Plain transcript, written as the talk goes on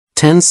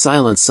10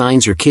 silent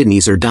signs your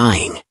kidneys are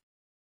dying.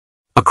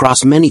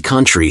 Across many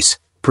countries,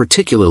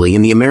 particularly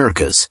in the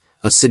Americas,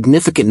 a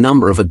significant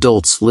number of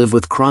adults live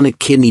with chronic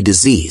kidney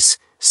disease,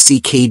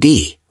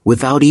 CKD,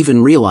 without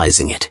even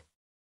realizing it.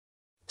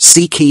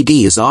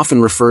 CKD is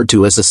often referred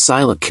to as a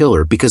silent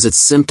killer because its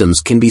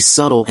symptoms can be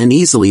subtle and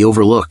easily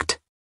overlooked.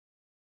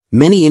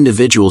 Many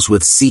individuals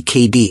with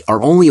CKD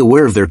are only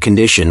aware of their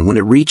condition when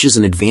it reaches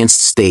an advanced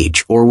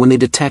stage or when they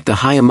detect a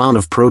high amount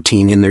of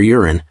protein in their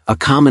urine, a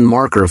common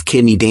marker of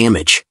kidney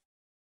damage.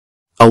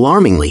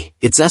 Alarmingly,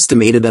 it's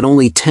estimated that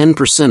only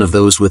 10% of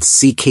those with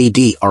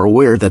CKD are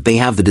aware that they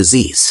have the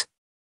disease.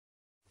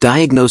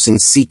 Diagnosing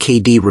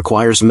CKD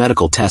requires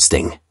medical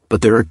testing,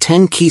 but there are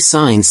 10 key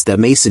signs that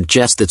may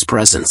suggest its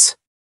presence.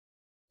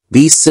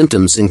 These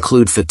symptoms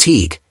include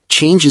fatigue,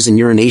 changes in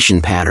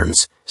urination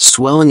patterns,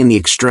 swelling in the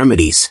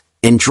extremities,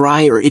 and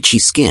dry or itchy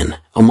skin,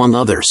 among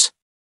others.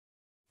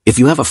 If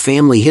you have a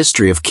family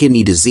history of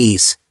kidney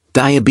disease,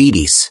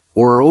 diabetes,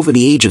 or are over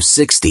the age of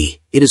 60,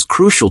 it is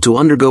crucial to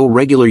undergo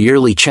regular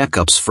yearly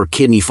checkups for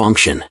kidney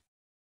function.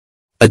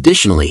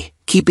 Additionally,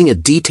 keeping a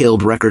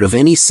detailed record of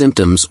any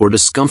symptoms or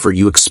discomfort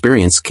you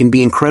experience can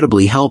be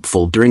incredibly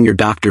helpful during your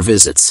doctor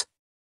visits.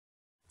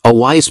 A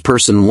wise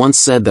person once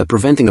said that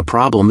preventing a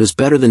problem is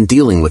better than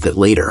dealing with it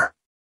later.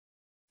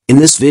 In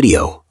this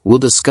video, we'll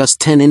discuss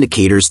 10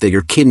 indicators that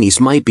your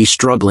kidneys might be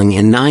struggling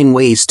and 9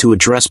 ways to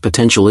address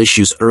potential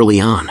issues early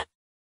on.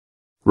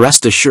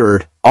 Rest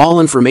assured,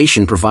 all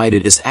information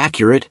provided is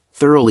accurate,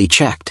 thoroughly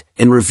checked,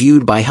 and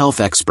reviewed by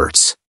health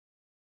experts.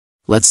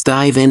 Let's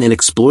dive in and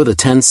explore the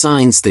 10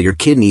 signs that your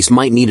kidneys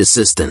might need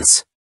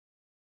assistance.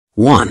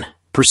 1.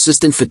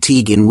 Persistent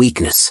fatigue and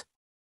weakness.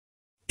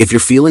 If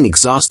you're feeling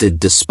exhausted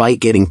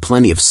despite getting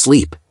plenty of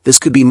sleep, this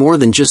could be more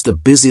than just a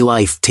busy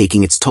life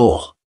taking its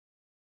toll.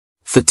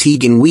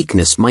 Fatigue and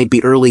weakness might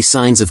be early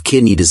signs of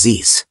kidney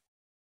disease.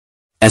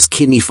 As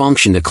kidney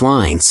function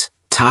declines,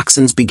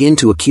 toxins begin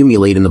to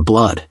accumulate in the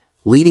blood,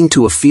 leading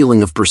to a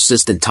feeling of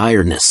persistent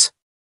tiredness.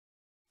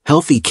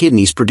 Healthy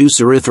kidneys produce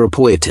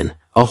erythropoietin,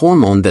 a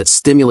hormone that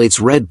stimulates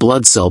red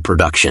blood cell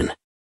production.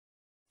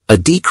 A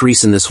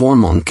decrease in this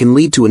hormone can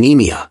lead to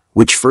anemia,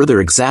 which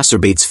further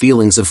exacerbates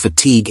feelings of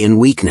fatigue and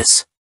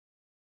weakness.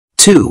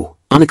 2.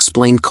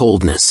 Unexplained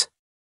coldness.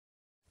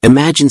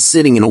 Imagine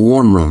sitting in a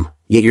warm room,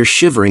 yet you're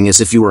shivering as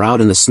if you were out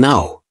in the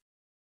snow.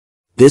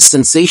 This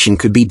sensation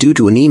could be due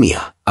to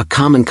anemia, a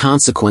common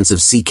consequence of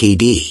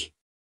CKD.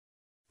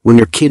 When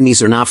your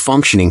kidneys are not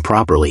functioning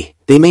properly,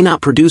 they may not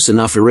produce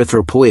enough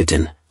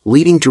erythropoietin,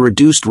 leading to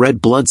reduced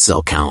red blood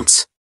cell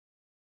counts.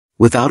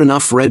 Without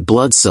enough red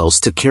blood cells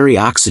to carry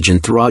oxygen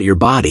throughout your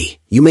body,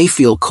 you may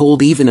feel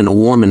cold even in a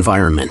warm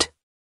environment.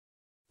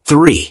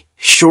 3.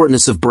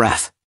 Shortness of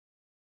breath.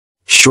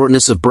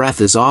 Shortness of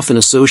breath is often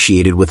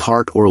associated with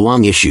heart or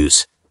lung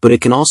issues, but it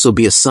can also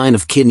be a sign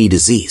of kidney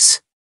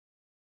disease.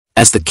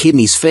 As the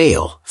kidneys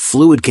fail,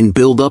 fluid can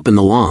build up in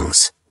the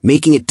lungs,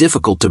 making it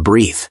difficult to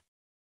breathe.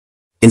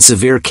 In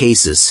severe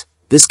cases,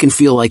 this can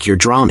feel like you're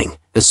drowning,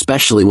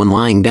 especially when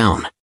lying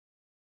down.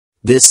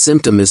 This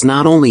symptom is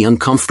not only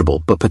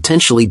uncomfortable but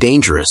potentially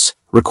dangerous,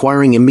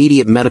 requiring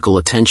immediate medical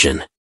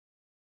attention.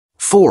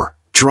 4.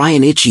 Dry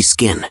and itchy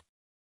skin.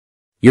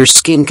 Your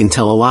skin can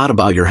tell a lot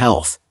about your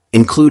health,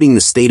 including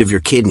the state of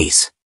your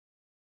kidneys.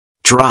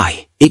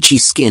 Dry, itchy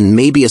skin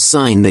may be a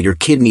sign that your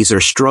kidneys are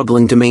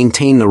struggling to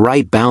maintain the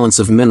right balance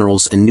of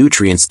minerals and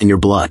nutrients in your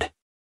blood.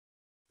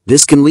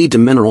 This can lead to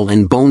mineral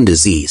and bone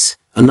disease,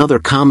 another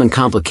common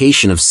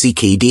complication of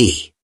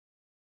CKD.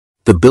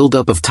 The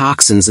buildup of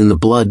toxins in the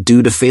blood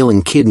due to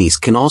failing kidneys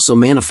can also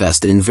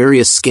manifest in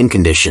various skin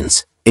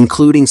conditions,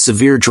 including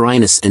severe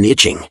dryness and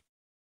itching.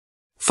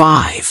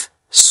 5.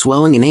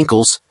 Swelling in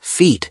ankles,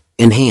 feet,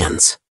 and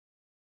hands.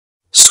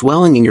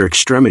 Swelling in your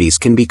extremities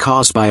can be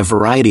caused by a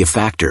variety of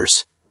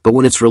factors, but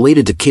when it's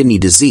related to kidney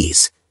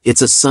disease,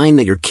 it's a sign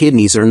that your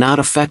kidneys are not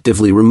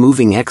effectively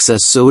removing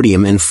excess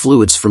sodium and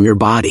fluids from your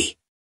body.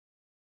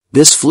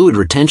 This fluid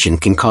retention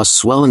can cause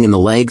swelling in the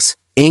legs,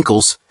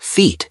 ankles,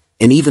 feet,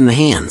 and even the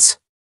hands.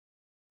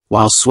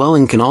 While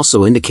swelling can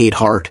also indicate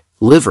heart,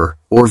 liver,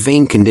 or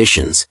vein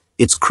conditions,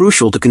 it's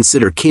crucial to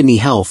consider kidney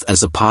health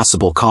as a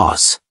possible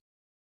cause.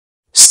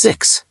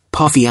 6.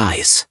 Puffy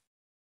eyes.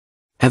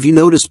 Have you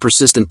noticed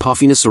persistent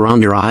puffiness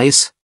around your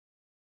eyes?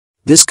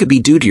 This could be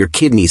due to your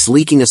kidneys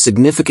leaking a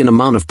significant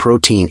amount of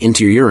protein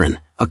into your urine,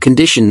 a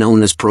condition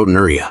known as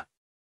proteinuria.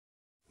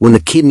 When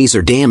the kidneys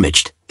are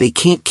damaged, they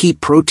can't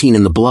keep protein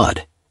in the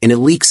blood, and it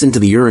leaks into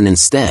the urine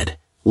instead,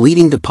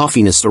 leading to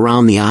puffiness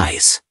around the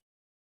eyes.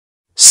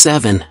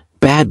 7.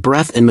 Bad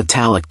breath and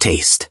metallic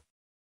taste.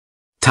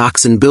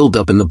 Toxin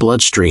buildup in the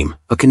bloodstream,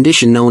 a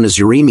condition known as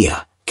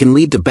uremia, can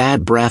lead to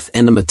bad breath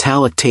and a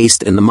metallic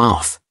taste in the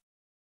mouth.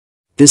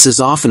 This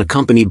is often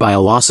accompanied by a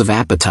loss of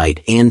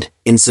appetite and,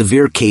 in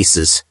severe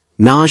cases,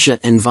 nausea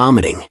and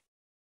vomiting.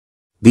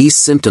 These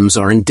symptoms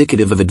are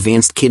indicative of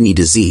advanced kidney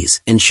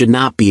disease and should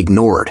not be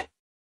ignored.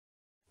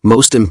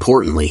 Most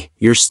importantly,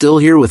 you're still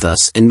here with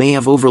us and may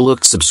have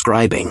overlooked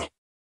subscribing.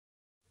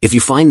 If you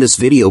find this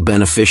video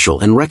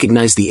beneficial and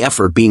recognize the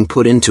effort being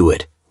put into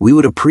it, We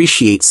would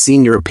appreciate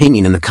seeing your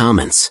opinion in the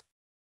comments.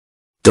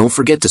 Don't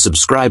forget to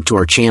subscribe to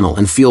our channel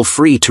and feel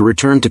free to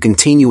return to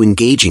continue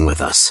engaging with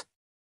us.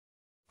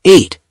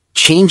 8.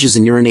 Changes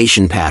in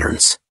urination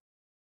patterns.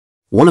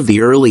 One of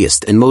the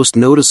earliest and most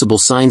noticeable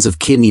signs of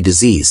kidney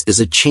disease is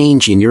a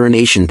change in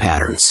urination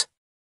patterns.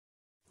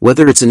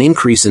 Whether it's an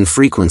increase in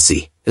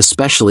frequency,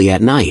 especially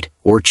at night,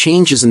 or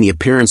changes in the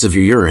appearance of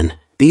your urine,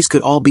 these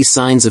could all be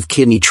signs of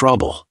kidney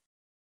trouble.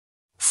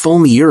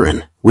 Foamy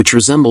urine, which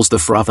resembles the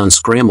froth on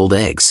scrambled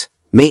eggs,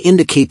 may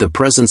indicate the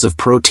presence of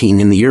protein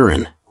in the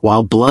urine,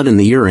 while blood in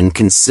the urine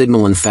can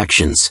signal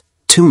infections,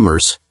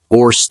 tumors,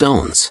 or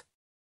stones.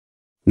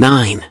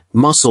 9.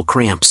 Muscle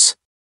cramps.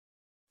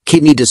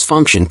 Kidney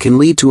dysfunction can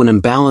lead to an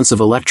imbalance of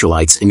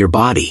electrolytes in your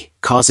body,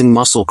 causing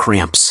muscle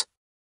cramps.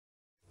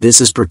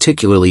 This is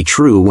particularly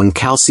true when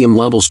calcium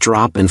levels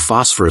drop and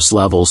phosphorus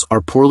levels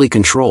are poorly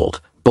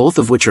controlled, both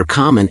of which are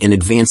common in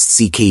advanced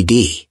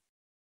CKD.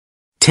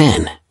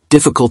 10.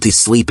 Difficulty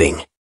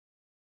sleeping.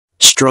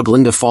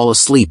 Struggling to fall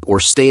asleep or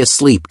stay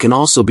asleep can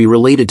also be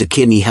related to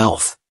kidney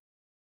health.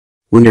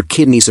 When your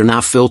kidneys are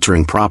not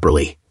filtering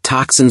properly,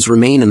 toxins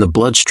remain in the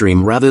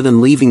bloodstream rather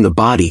than leaving the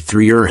body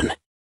through urine.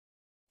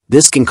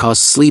 This can cause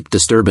sleep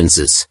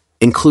disturbances,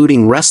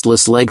 including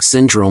restless leg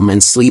syndrome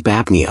and sleep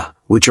apnea,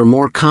 which are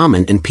more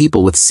common in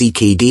people with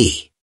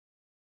CKD.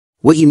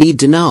 What you need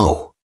to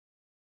know.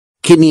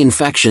 Kidney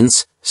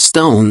infections,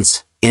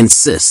 stones, and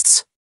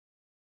cysts.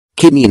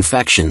 Kidney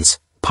infections,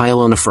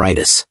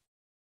 pyelonephritis.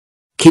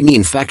 Kidney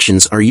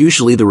infections are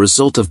usually the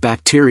result of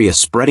bacteria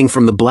spreading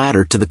from the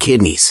bladder to the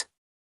kidneys.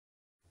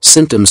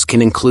 Symptoms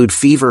can include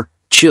fever,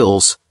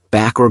 chills,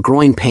 back or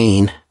groin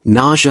pain,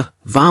 nausea,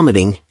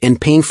 vomiting, and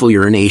painful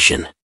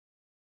urination.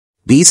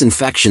 These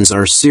infections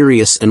are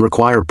serious and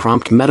require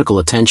prompt medical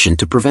attention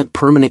to prevent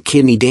permanent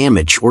kidney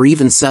damage or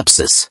even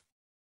sepsis.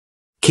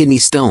 Kidney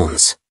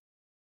stones.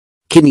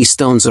 Kidney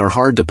stones are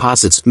hard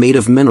deposits made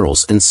of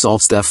minerals and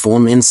salts that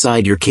form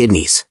inside your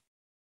kidneys.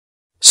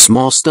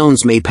 Small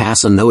stones may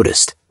pass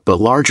unnoticed, but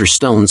larger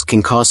stones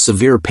can cause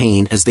severe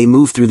pain as they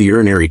move through the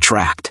urinary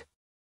tract.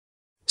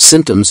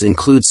 Symptoms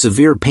include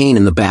severe pain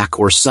in the back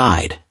or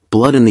side,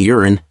 blood in the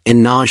urine,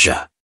 and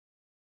nausea.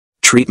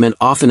 Treatment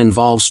often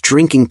involves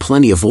drinking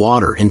plenty of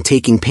water and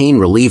taking pain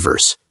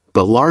relievers,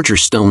 but larger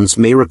stones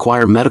may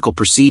require medical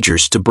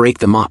procedures to break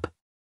them up.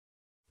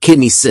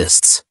 Kidney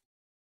cysts.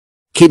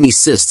 Kidney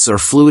cysts are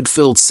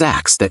fluid-filled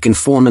sacs that can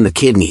form in the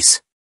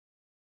kidneys.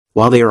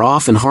 While they are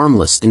often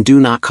harmless and do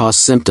not cause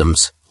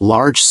symptoms,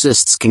 large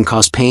cysts can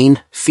cause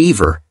pain,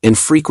 fever, and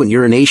frequent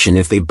urination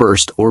if they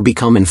burst or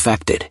become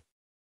infected.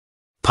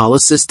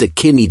 Polycystic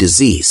kidney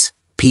disease,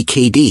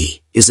 PKD,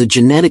 is a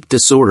genetic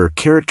disorder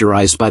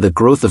characterized by the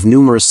growth of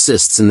numerous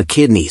cysts in the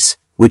kidneys,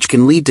 which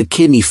can lead to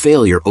kidney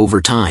failure over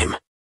time.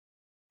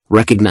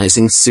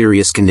 Recognizing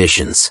serious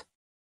conditions.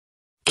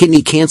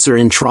 Kidney cancer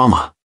and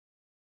trauma.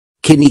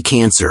 Kidney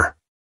cancer.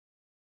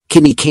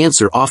 Kidney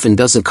cancer often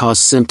doesn't cause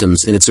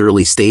symptoms in its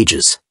early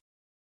stages.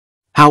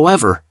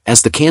 However,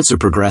 as the cancer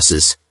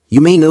progresses, you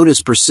may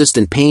notice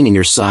persistent pain in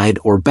your side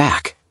or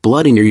back,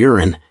 blood in your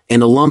urine,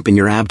 and a lump in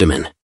your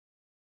abdomen.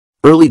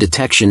 Early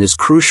detection is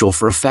crucial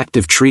for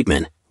effective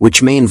treatment,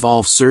 which may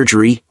involve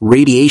surgery,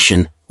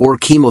 radiation, or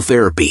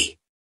chemotherapy.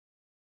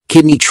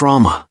 Kidney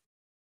trauma.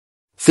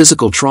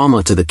 Physical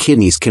trauma to the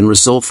kidneys can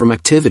result from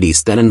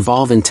activities that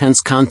involve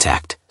intense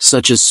contact,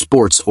 such as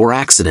sports or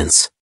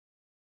accidents.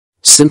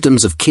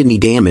 Symptoms of kidney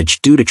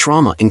damage due to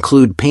trauma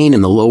include pain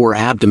in the lower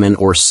abdomen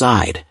or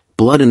side,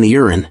 blood in the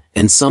urine,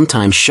 and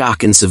sometimes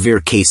shock in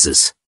severe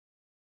cases.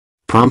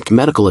 Prompt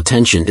medical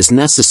attention is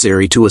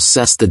necessary to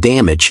assess the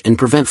damage and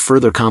prevent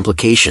further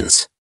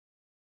complications.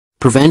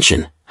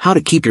 Prevention: how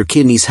to keep your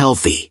kidneys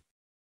healthy.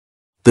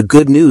 The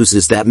good news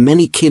is that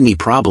many kidney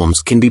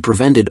problems can be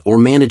prevented or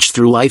managed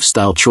through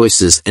lifestyle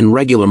choices and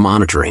regular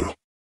monitoring.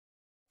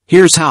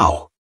 Here's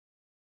how.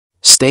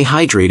 Stay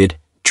hydrated.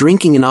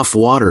 Drinking enough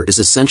water is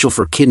essential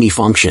for kidney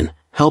function,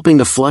 helping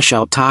to flush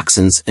out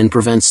toxins and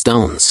prevent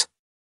stones.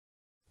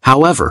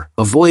 However,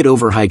 avoid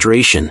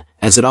overhydration,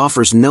 as it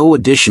offers no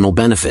additional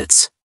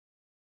benefits.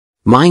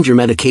 Mind your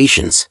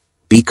medications.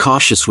 Be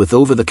cautious with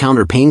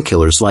over-the-counter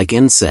painkillers like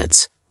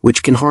NSAIDs,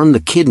 which can harm the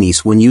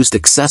kidneys when used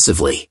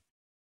excessively.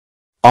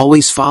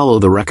 Always follow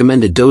the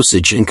recommended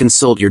dosage and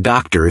consult your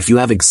doctor if you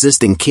have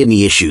existing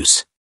kidney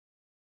issues.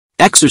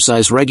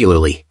 Exercise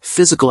regularly.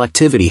 Physical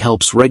activity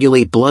helps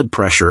regulate blood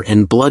pressure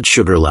and blood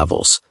sugar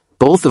levels,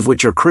 both of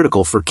which are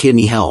critical for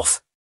kidney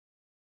health.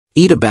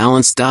 Eat a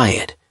balanced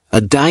diet.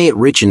 A diet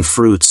rich in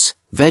fruits,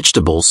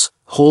 vegetables,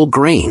 whole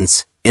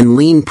grains, and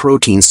lean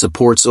protein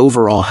supports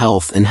overall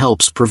health and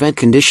helps prevent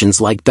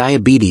conditions like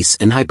diabetes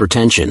and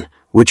hypertension,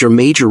 which are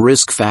major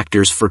risk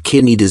factors for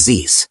kidney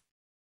disease.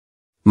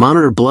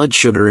 Monitor blood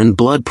sugar and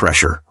blood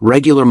pressure.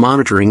 Regular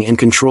monitoring and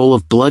control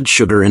of blood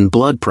sugar and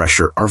blood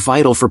pressure are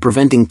vital for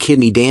preventing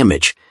kidney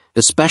damage,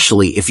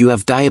 especially if you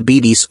have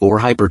diabetes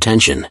or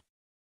hypertension.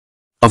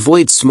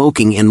 Avoid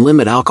smoking and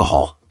limit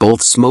alcohol.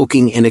 Both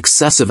smoking and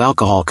excessive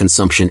alcohol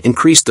consumption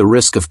increase the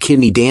risk of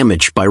kidney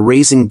damage by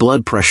raising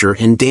blood pressure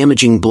and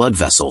damaging blood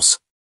vessels.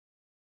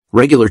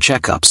 Regular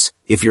checkups.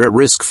 If you're at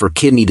risk for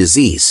kidney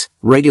disease,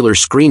 regular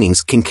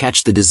screenings can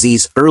catch the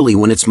disease early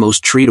when it's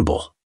most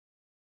treatable.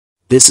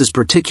 This is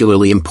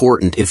particularly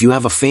important if you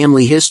have a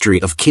family history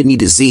of kidney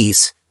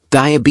disease,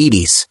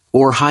 diabetes,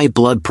 or high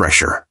blood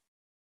pressure.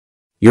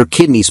 Your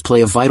kidneys play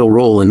a vital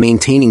role in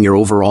maintaining your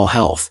overall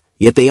health,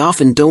 yet they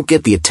often don't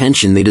get the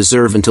attention they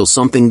deserve until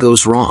something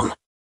goes wrong.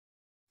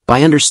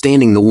 By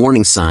understanding the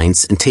warning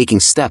signs and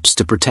taking steps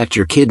to protect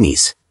your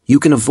kidneys, you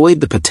can avoid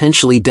the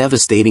potentially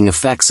devastating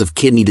effects of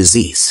kidney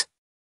disease.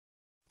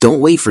 Don't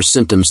wait for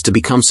symptoms to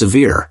become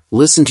severe.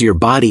 Listen to your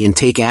body and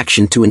take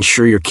action to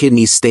ensure your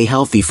kidneys stay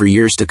healthy for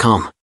years to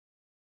come.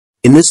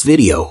 In this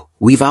video,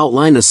 we've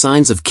outlined the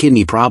signs of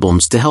kidney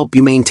problems to help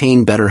you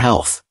maintain better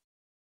health.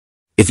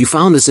 If you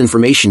found this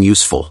information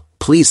useful,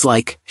 please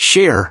like,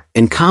 share,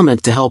 and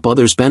comment to help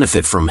others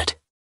benefit from it.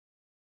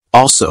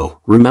 Also,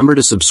 remember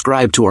to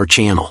subscribe to our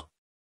channel.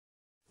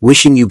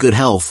 Wishing you good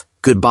health.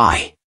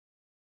 Goodbye.